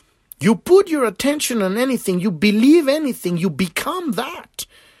 You put your attention on anything, you believe anything, you become that.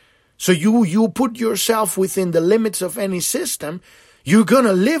 So you put yourself within the limits of any system, you're going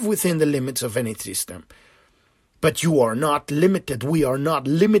to live within the limits of any system. But you are not limited. We are not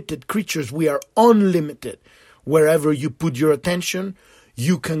limited creatures. We are unlimited. Wherever you put your attention,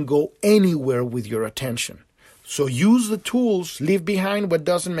 you can go anywhere with your attention. So use the tools, leave behind what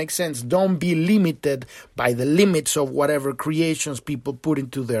doesn't make sense. Don't be limited by the limits of whatever creations people put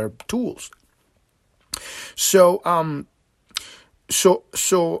into their tools. So it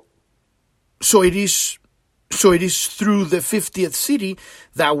is through the 50th Siddhi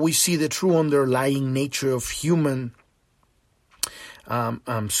that we see the true underlying nature of human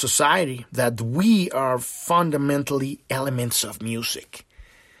society, that we are fundamentally elements of music.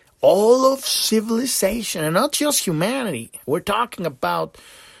 All of civilization, and not just humanity. We're talking about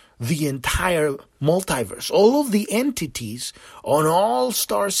the entire multiverse. All of the entities on all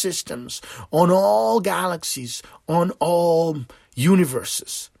star systems, on all galaxies, on all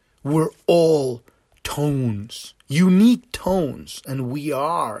universes. We're all tones, unique tones, and we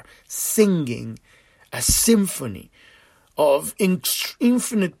are singing a symphony of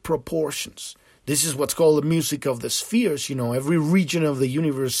infinite proportions. This is what's called the music of the spheres. Every region of the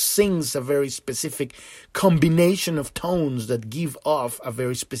universe sings a very specific combination of tones that give off a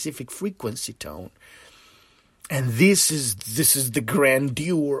very specific frequency tone. And this is the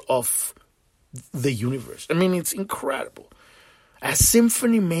grandeur of the universe. I mean, it's incredible. A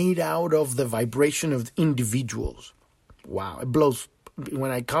symphony made out of the vibration of individuals. Wow, it blows.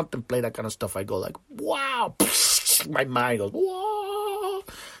 When I contemplate that kind of stuff, I go like, wow. My mind goes, whoa.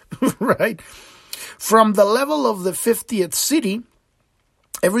 Right? From the level of the 50th city,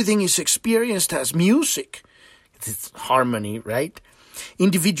 everything is experienced as music. It's harmony, right?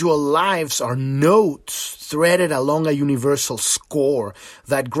 Individual lives are notes threaded along a universal score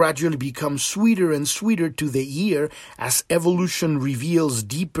that gradually becomes sweeter and sweeter to the ear as evolution reveals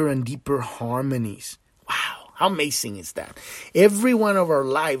deeper and deeper harmonies. Wow, how amazing is that? Every one of our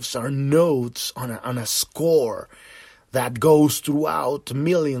lives are notes on a score that goes throughout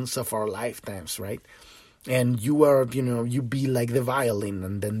millions of our lifetimes, right? And you are, you be like the violin,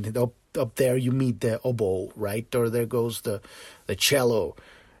 and then up there you meet the oboe, right? Or there goes the cello,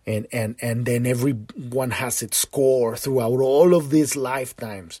 and then everyone has its score throughout all of these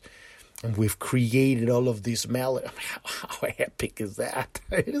lifetimes, and we've created all of this melody. I mean, how epic is that?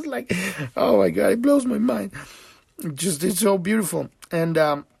 It's like, oh my God, it blows my mind. It's so beautiful,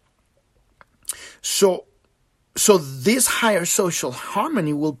 and So this higher social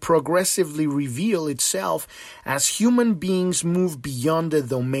harmony will progressively reveal itself as human beings move beyond the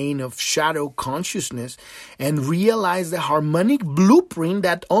domain of shadow consciousness and realize the harmonic blueprint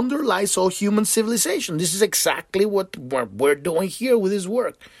that underlies all human civilization. This is exactly what we're doing here with this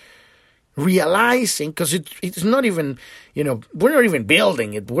work. Realizing, because it's not even, we're not even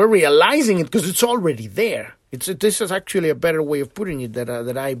building it. We're realizing it because it's already there. This is actually a better way of putting it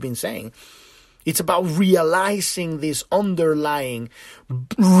that I've been saying. It's about realizing this underlying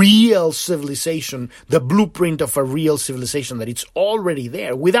real civilization, the blueprint of a real civilization, that it's already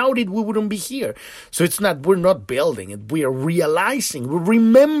there. Without it, we wouldn't be here. So we're not building it. We are realizing, we're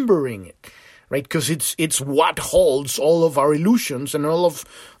remembering it, right? Because it's what holds all of our illusions and all of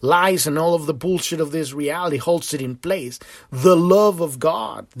lies and all of the bullshit of this reality holds it in place. The love of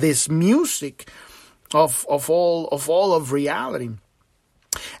God, this music of all of reality.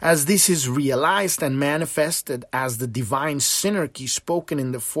 As this is realized and manifested as the divine synarchy spoken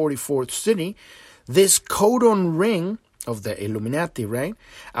in the 44th city, this codon ring of the Illuminati, right,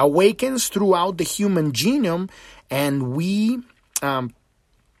 awakens throughout the human genome, and we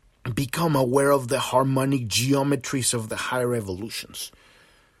become aware of the harmonic geometries of the higher evolutions.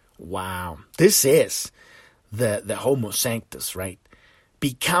 Wow. This is the Homo Sanctus, right?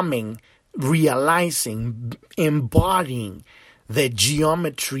 Becoming, realizing, embodying the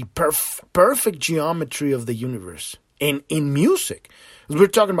geometry, perfect geometry of the universe in music. We're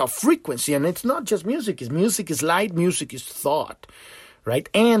talking about frequency, and it's not just music. Music is light, music is thought, right?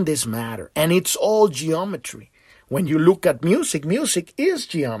 And is matter, and it's all geometry. When you look at music, music is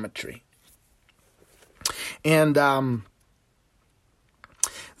geometry. And the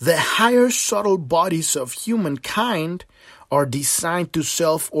higher subtle bodies of humankind are designed to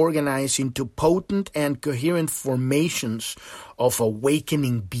self-organize into potent and coherent formations of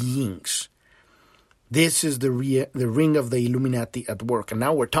awakening beings. This is the ring of the Illuminati at work. And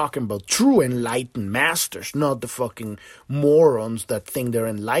now we're talking about true enlightened masters, not the fucking morons that think they're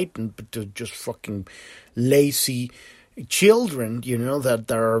enlightened, but they're just fucking lazy children,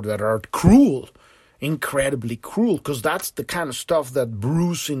 that are cruel, incredibly cruel, because that's the kind of stuff that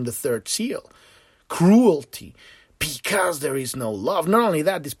brews in the third seal. Cruelty. Because there is no love. Not only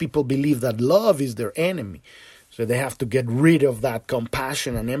that, these people believe that love is their enemy. So they have to get rid of that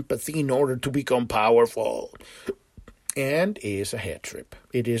compassion and empathy in order to become powerful. And it is a head trip.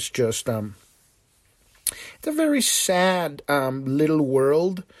 It is just, it's a very sad little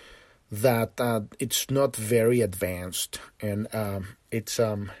world that it's not very advanced. And it's,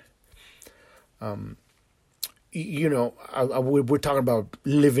 we're talking about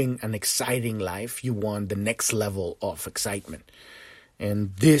living an exciting life. You want the next level of excitement.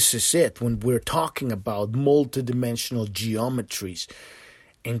 And this is it. When we're talking about multidimensional geometries,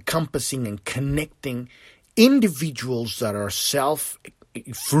 encompassing and connecting individuals that are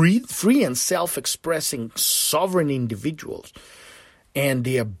free and self-expressing sovereign individuals, and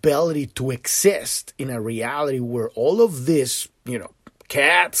the ability to exist in a reality where all of this,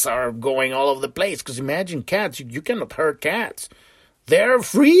 cats are going all over the place. Because imagine cats, you cannot hurt cats. They're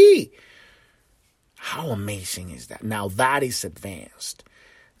free. How amazing is that? Now that is advanced.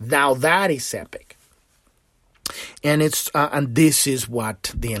 Now that is epic. And and this is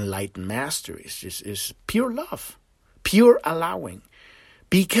what the enlightened master is pure love, pure allowing,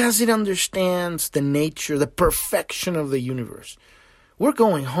 because it understands the nature, the perfection of the universe. We're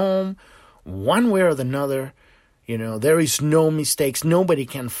going home one way or another. There is no mistakes. Nobody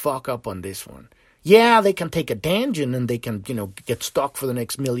can fuck up on this one. Yeah, they can take a tangent and they can, get stuck for the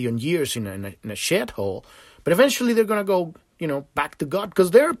next million years in a shithole. But eventually they're going to go, back to God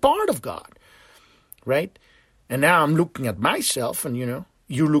because they're part of God, right? And now I'm looking at myself and, you're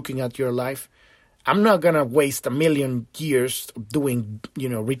looking at your life. I'm not going to waste a million years doing,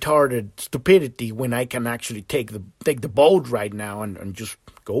 retarded stupidity when I can actually take the boat right now and just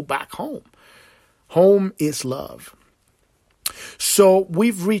go back home. Home is love. So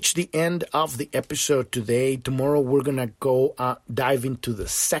we've reached the end of the episode today. Tomorrow we're going to go dive into the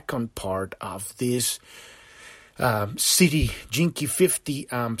second part of this Siddhi, Jinky 50,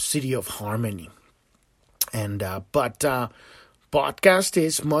 City of Harmony. And but podcast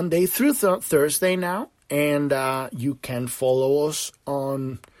is Monday through Thursday now, and you can follow us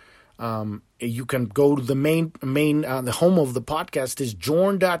on. You can go to the main the home of the podcast is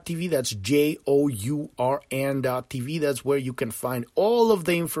journ.tv. That's JOURN.tv. That's where you can find all of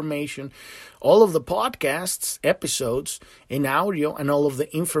the information, all of the podcasts, episodes in audio, and all of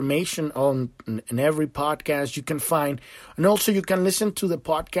the information on in every podcast you can find. And also you can listen to the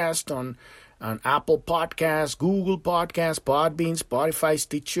podcast on Apple Podcasts, Google Podcasts, Podbean, Spotify,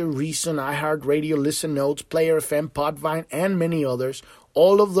 Stitcher, Reason, iHeartRadio, Listen Notes, Player FM, Podvine, and many others.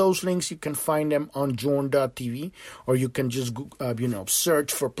 All of those links, you can find them on journ.tv, or you can just,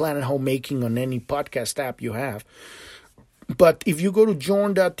 search for Planet Homemaking on any podcast app you have. But if you go to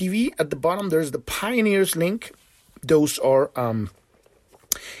journ.tv, at the bottom, there's the Pioneers link. Those are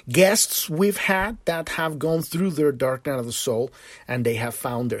guests we've had that have gone through their dark night of the soul, and they have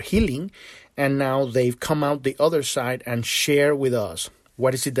found their healing, and now they've come out the other side and share with us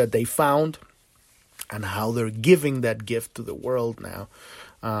what is it that they found and how they're giving that gift to the world now.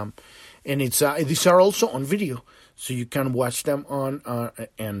 And these are also on video, so you can watch them on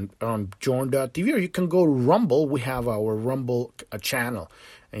journ.tv, or you can go to Rumble. We have our Rumble channel,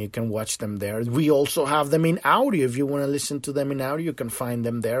 and you can watch them there. We also have them in audio. If you want to listen to them in audio, you can find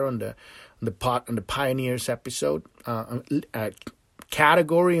them there on the Pioneers episode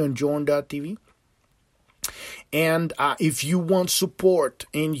category on journ.tv. And if you want support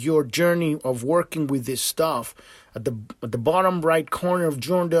in your journey of working with this stuff, at the bottom right corner of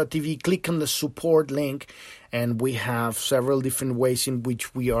journ.tv, click on the support link, and we have several different ways in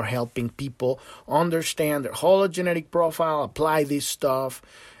which we are helping people understand their hologenetic profile, apply this stuff,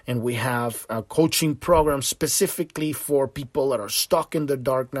 and we have a coaching program specifically for people that are stuck in the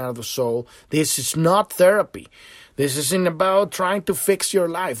dark night of the soul. This is not therapy. This isn't about trying to fix your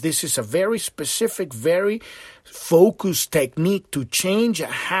life. This is a very specific, very focused technique to change a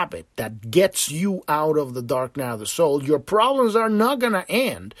habit that gets you out of the dark night of the soul. Your problems are not going to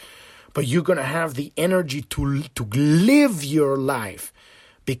end, but you're going to have the energy to live your life,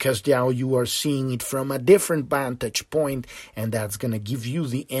 because now you are seeing it from a different vantage point, and that's going to give you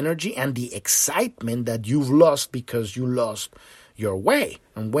the energy and the excitement that you've lost because you lost your way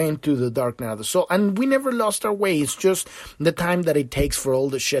and went to the dark night of the soul. And we never lost our way. It's just the time that it takes for all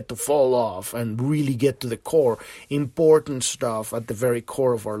the shit to fall off and really get to the core, important stuff at the very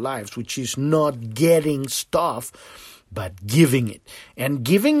core of our lives, which is not getting stuff, but giving it. And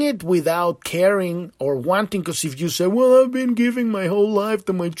giving it without caring or wanting, because if you say, well, I've been giving my whole life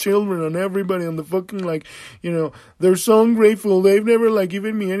to my children and everybody on the fucking, they're so ungrateful, they've never,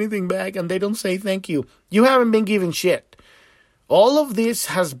 given me anything back, and they don't say thank you. You haven't been giving shit. All of this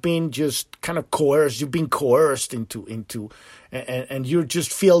has been just kind of coerced. You've been coerced into, and you just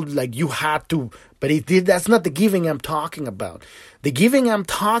feel like you had to. But that's not the giving I'm talking about. The giving I'm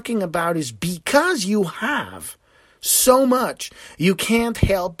talking about is because you have so much, you can't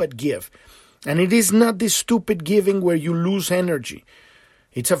help but give. And it is not this stupid giving where you lose energy.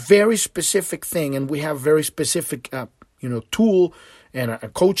 It's a very specific thing, and we have very specific, tool and a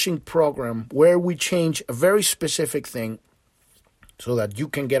coaching program where we change a very specific thing, so that you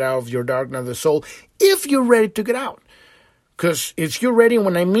can get out of your dark night of the soul if you're ready to get out. Because if you're ready,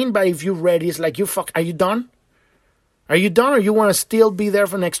 what I mean by if you're ready, is like, are you done? Are you done, or you want to still be there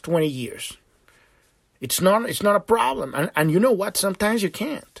for the next 20 years? It's not a problem. And you know what? Sometimes you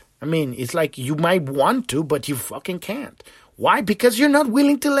can't. I mean, it's like you might want to, but you fucking can't. Why? Because you're not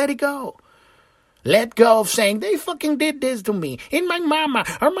willing to let it go. Let go of saying, they fucking did this to me, and my mama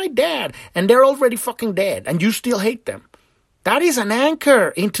or my dad, and they're already fucking dead, and you still hate them. That is an anchor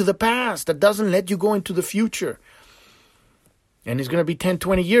into the past that doesn't let you go into the future. And it's going to be 10,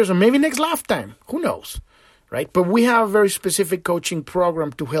 20 years, or maybe next lifetime. Who knows? right? But we have a very specific coaching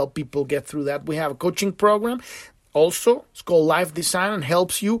program to help people get through that. We have a coaching program also. It's called Life Design, and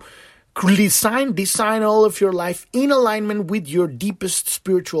helps you design all of your life in alignment with your deepest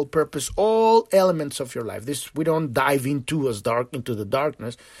spiritual purpose, all elements of your life. This, we don't dive into the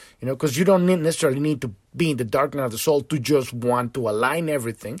darkness, because you don't necessarily need to be in the darkness of the soul to just want to align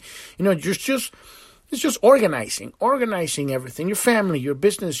everything. It's just organizing everything: your family, your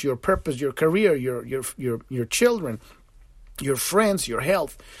business, your purpose, your career, your children, your friends, your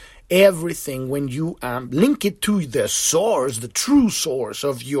health. Everything, when you link it to the source, the true source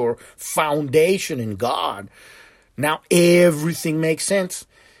of your foundation in God, now everything makes sense,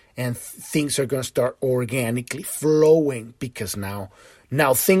 and things are going to start organically flowing, because now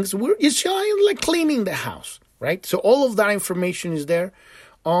things, it's like cleaning the house, right? So all of that information is there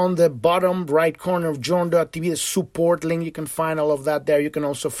on the bottom right corner of journ.tv, the support link. You can find all of that there. You can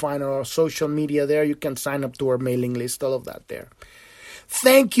also find our social media there. You can sign up to our mailing list, all of that there.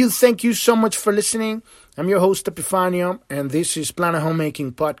 Thank you so much for listening. I'm your host, Epifanio, and this is Planet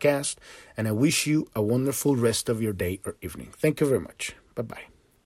Homemaking Podcast, and I wish you a wonderful rest of your day or evening. Thank you very much. Bye-bye.